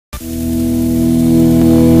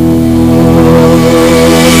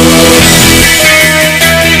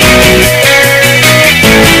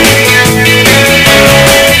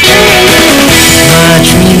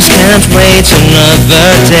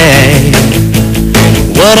day.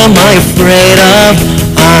 What am I afraid of?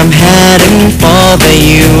 I'm heading for the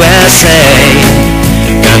USA.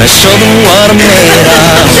 Gonna show them what I'm made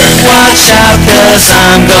of. Watch out, 'cause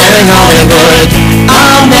I'm going Hollywood.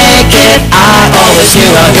 I'll make it, I always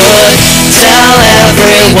knew I would. Tell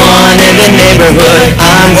everyone in the neighborhood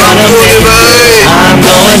I'm gonna make it, I'm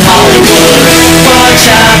going Hollywood. Watch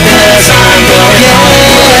out, 'cause I'm going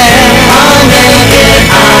Hollywood. I'll make it,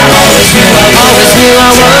 I always knew I would.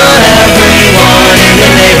 Everyone in the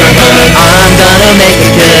neighborhood I'm gonna make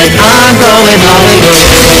it good, I'm going Hollywood.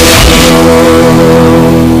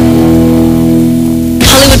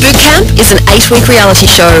 Hollywood Boot Camp is an 8-week reality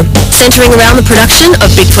show centering around the production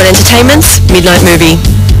of Bigfoot Entertainment's Midnight Movie.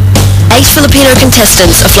 8 Filipino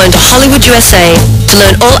contestants are flown to Hollywood, USA to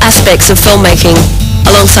learn all aspects of filmmaking,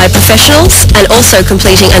 alongside professionals and also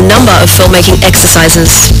completing a number of filmmaking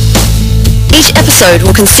exercises. Each episode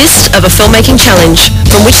will consist of a filmmaking challenge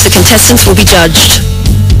from which the contestants will be judged.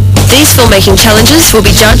 These filmmaking challenges will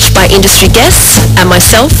be judged by industry guests and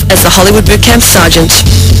myself as the Hollywood Boot Camp Sergeant.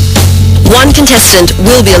 One contestant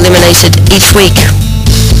will be eliminated each week.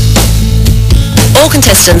 All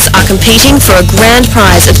contestants are competing for a grand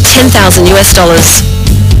prize of $10,000 US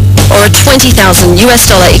or a $20,000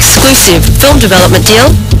 US exclusive film development deal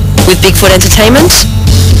with Bigfoot Entertainment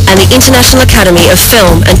and the International Academy of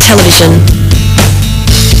Film and Television.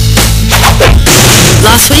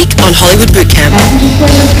 Last week on Hollywood Boot Camp.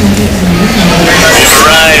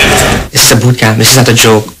 This is a boot camp, this is not a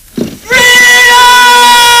joke.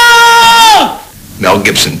 Mel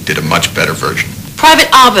Gibson did a much better version.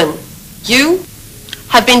 Private Arvin, you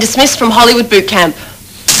have been dismissed from Hollywood Boot Camp.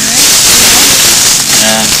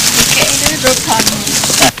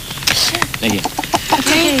 Thank you.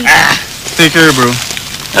 Okay. Take care, bro.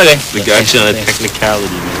 Okay. We got you on a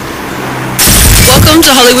technicality, man. Welcome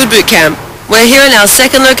to Hollywood Boot Camp. We're here in our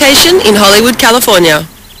second location in Hollywood, California.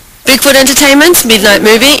 Bigfoot Entertainment's Midnight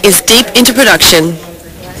Movie is deep into production.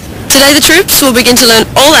 Today the troops will begin to learn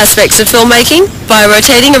all aspects of filmmaking by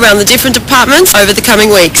rotating around the different departments over the coming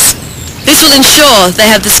weeks. This will ensure they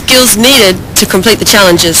have the skills needed to complete the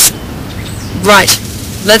challenges. Right,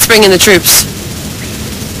 let's bring in the troops.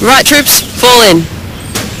 Right, troops, fall in.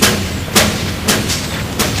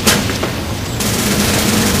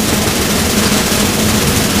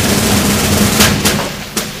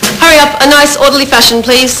 Hurry up, a nice orderly fashion,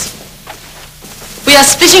 please. We are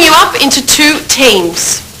splitting you up into 2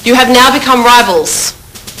 teams. You have now become rivals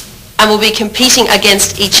and will be competing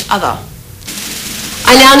against each other.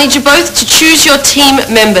 I now need you both to choose your team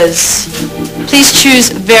members. Please choose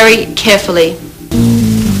very carefully.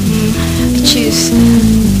 Choose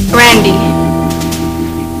Randy.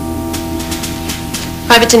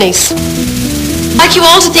 Private Denise. I'd like you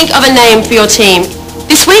all to think of a name for your team.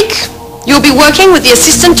 This week, you'll be working with the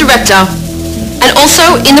assistant director and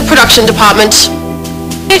also in the production department.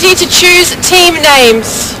 Opportunity to choose team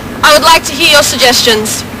names. I would like to hear your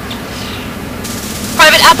suggestions.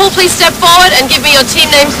 Private Apple, please step forward and give me your team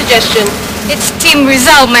name suggestion. It's Team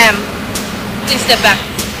Rizal, ma'am. Please step back.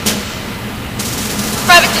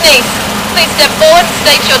 Private Denise, please step forward and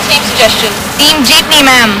state your team suggestion. Team Jeepney,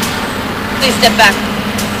 ma'am. Please step back.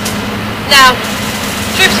 Now,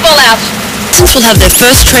 troops fall out. Contestants will have their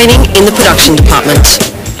first training in the production department.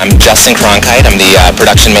 I'm Justin Cronkite. I'm the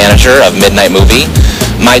production manager of Midnight Movie.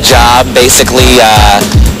 My job basically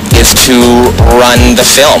is to run the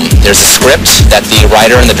film. There's a script that the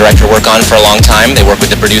writer and the director work on for a long time. They work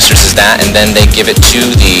with the producers as that, and then they give it to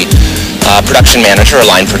the production manager or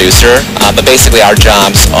line producer. But basically our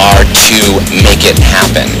jobs are to make it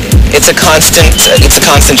happen. It's a constant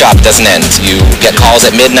job. It doesn't end. You get calls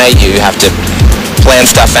at midnight. You have to plan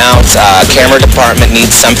stuff out. Camera department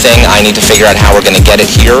needs something. I need to figure out how we're going to get it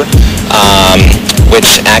here,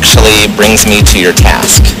 which actually brings me to your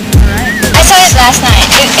task. I saw it last night.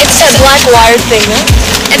 It's a black wire thing, no?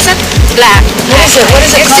 It's not black. What is it? What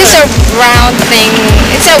is it? It's just a round thing.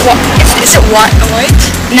 It's a white?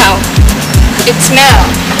 No. It's metal.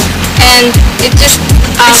 And it just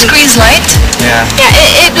it screens light? Yeah.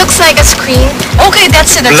 Yeah, it looks like a screen. Okay,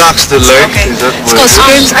 that's it. Blocks the light. Okay. Is that It's called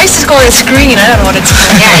screens. I used to call it screen. I don't know what it's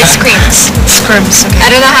called. Yeah, it's screens. Scrims.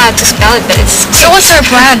 I don't know how to spell it, but it's... So what's our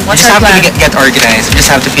plan? What's our plan? We just have to get organized. We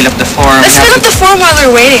just have to fill up the form. Let's fill up the form while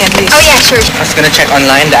we're waiting at least. Oh yeah, sure. I was gonna check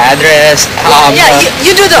online the address. Yeah,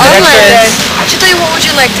 you do the online then. directions. Chitoy, what would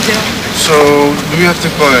you like to do? So, do we have to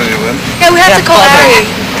call anyone? Yeah, we have to call Ari.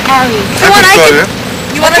 Ari. You want I can call you.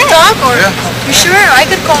 You want to talk or? Yeah. You sure? I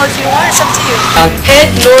could call if you want. It's up to you.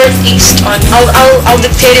 Head northeast on. I'll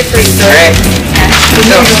dictate it for you. Alright. Yeah.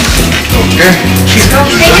 Go. Okay.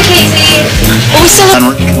 Thank you, Casey. Well, we still have...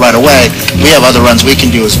 Right away. We have other runs we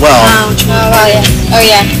can do as well. Oh, well, yeah. Oh,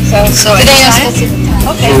 yeah. So today is specific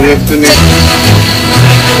time. So we have to make...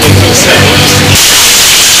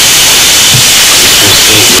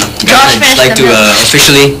 I'd like to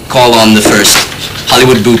officially call on the first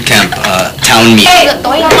Hollywood Boot Camp town meeting. Hey,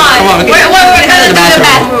 come on. We're gonna do the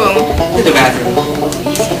bathroom. To the bathroom.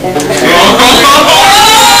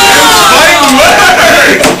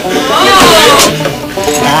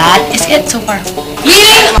 That is it so far.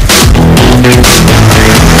 Meeting.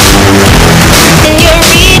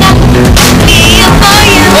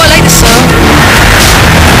 Oh, I like this song.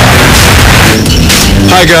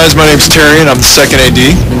 Hi guys, my name's Terry and I'm the second AD.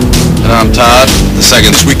 And I'm Todd, the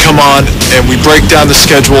second. We come on and we break down the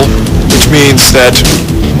schedule, which means that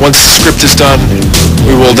once the script is done,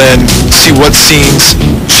 we will then see what scenes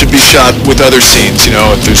should be shot with other scenes. You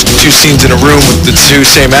know, if there's two scenes in a room with the two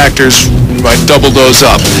same actors, we might double those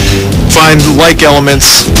up. Find like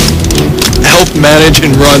elements, help manage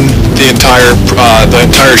and run the entire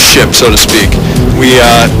ship, so to speak. We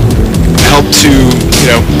help to,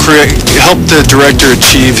 help the director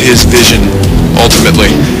achieve his vision ultimately.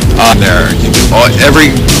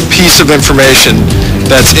 Every piece of information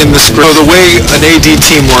that's in the script. So the way an AD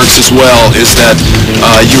team works as well is that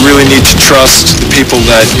you really need to trust the people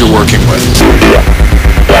that you're working with.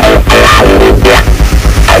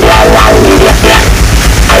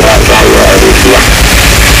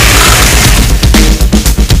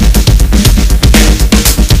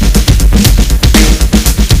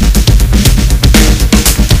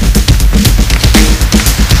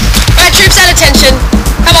 Right, troops at attention.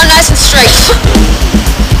 Come on, nice and straight.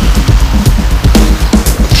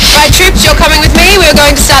 Right, troops, you're coming with me. We're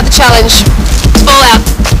going to start the challenge. All out.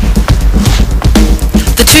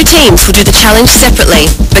 The two teams will do the challenge separately,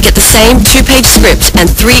 but get the same 2-page script and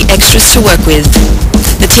 3 extras to work with.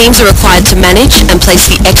 The teams are required to manage and place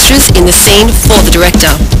the extras in the scene for the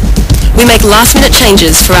director. We make last-minute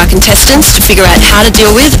changes for our contestants to figure out how to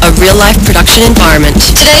deal with a real-life production environment.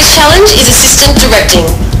 Today's challenge is assistant directing.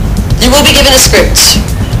 You will be given a script.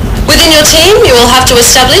 Within your team, you will have to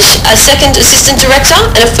establish a second assistant director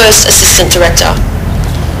and a first assistant director.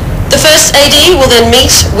 The first AD will then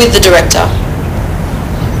meet with the director.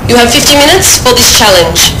 You have 50 minutes for this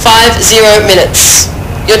challenge. 50 minutes.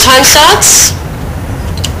 Your time starts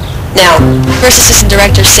now. First assistant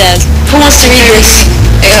director says, Who wants to read this?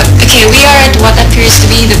 Okay, we are at what appears to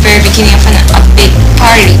be the very beginning of a big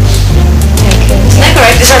party. isn't that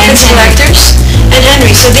correct? These are principal actors and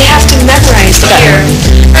Henry, so they have to memorize here.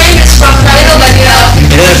 Frame is from middle, but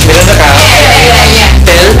Middle sa ka. yeah.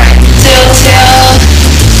 Till. Till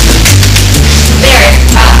there.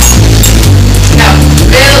 No,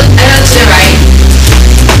 to the right.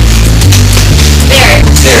 There.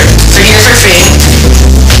 There. So here's our frame.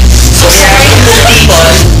 So Sorry. people.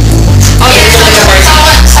 Okay,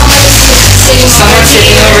 someone is sitting Someone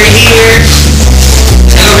sitting over here.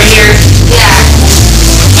 And over here. Yeah.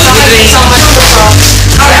 Someone.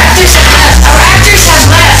 Our actors have left. Our actors have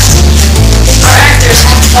left. Our actors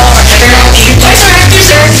have fallen. Where's our actors,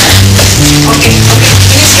 sir? Okay.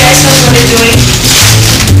 These guys know what they're doing.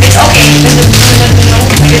 It's okay.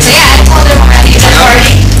 Yeah, I told them already. It's a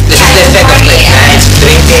party. This is the effect of like nice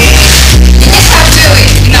drinking. You just have to,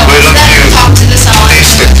 talk to the song.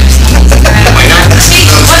 See,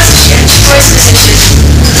 what's the choice decision?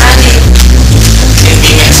 Andy.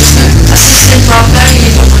 Assistant proctor,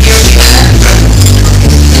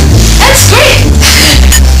 That's great.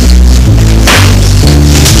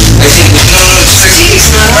 I think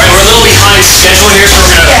Alright, we're a little behind schedule here, so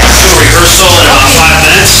we're gonna do a rehearsal in about 5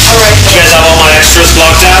 minutes. Alright. You guys have all my extras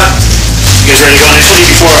blocked out? You guys ready to go initially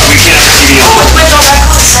before we can't have the TV on? Oh, wait, no,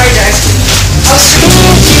 sorry, guys.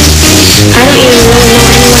 I don't even really know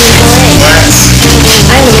anyone in LA.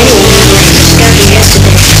 I don't know anyone. Just got here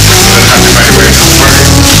yesterday.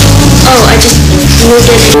 Oh, I just moved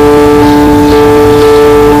in.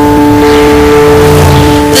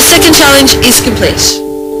 The second challenge is complete.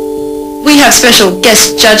 We have special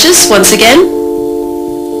guest judges once again.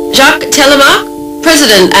 Jacques Telemark,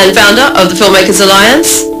 President and founder of the Filmmakers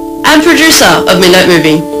Alliance and producer of Midnight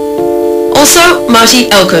Movie. Also, Marty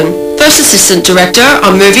Elkin, First Assistant Director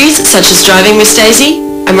on movies such as Driving Miss Daisy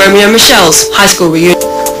and Romeo and Michelle's High School Reunion.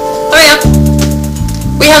 Hurry up.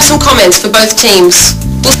 We have some comments for both teams.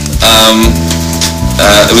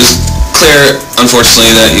 It was clear,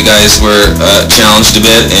 unfortunately, that you guys were challenged a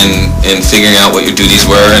bit in figuring out what your duties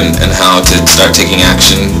were and how to start taking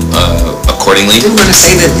action accordingly. I do want to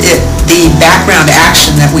say that the background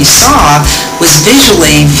action that we saw was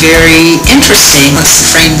visually very interesting.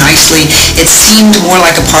 It's framed nicely. It seemed more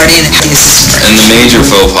like a party and the assistant. And the major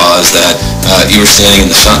faux pas is that you were standing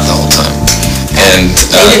in the shot the whole time. And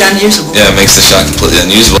made it unusable. Yeah, it makes the shot completely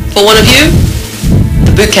unusable. For one of you,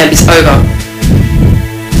 the boot camp is over.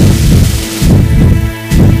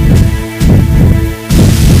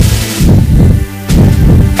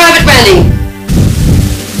 Private Randy.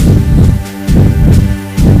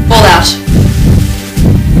 Fall out.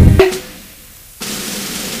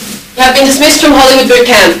 You have been dismissed from Hollywood boot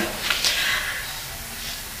camp.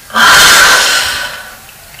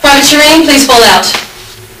 Private Shireen, please fall out.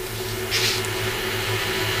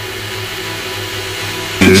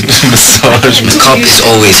 Massage. The cup is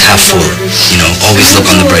always half full, always look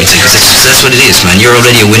on the bright side, because that's what it is, man. You're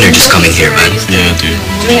already a winner just coming here, man. Yeah, dude.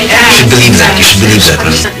 You should believe that,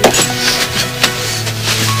 man.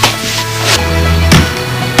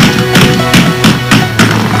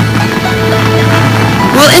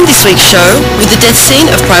 We'll end this week's show with the death scene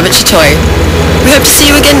of Private Chitoy. We hope to see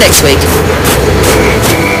you again next week.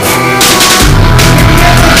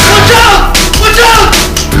 Watch out! Watch out!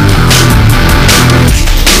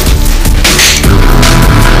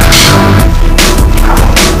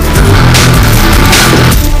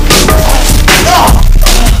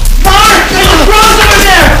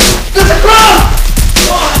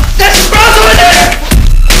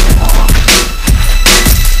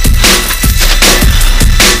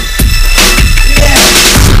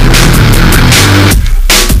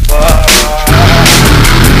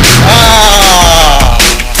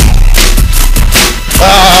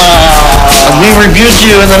 We rebuke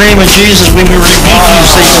you in the name of Jesus. We rebuke you,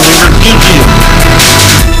 Satan. We rebuke you.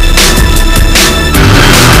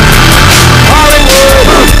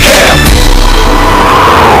 Hollywood Camp.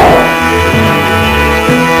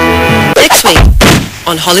 Next week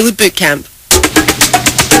on Hollywood Boot Camp.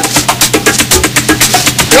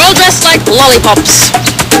 You're all dressed like lollipops.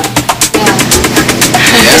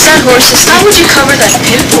 Is that horses? How would you cover that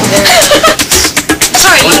pimple there?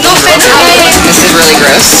 Sorry, no offense. This is really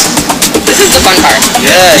gross. This is the fun part.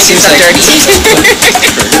 Yeah, it seems like dirty.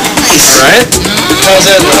 Alright? How's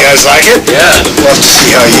it? You guys like it? Yeah. Love to see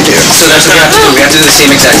how you do. So that's what we have to do. We have to do the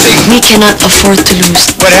same exact thing. We cannot afford to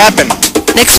lose. What happened?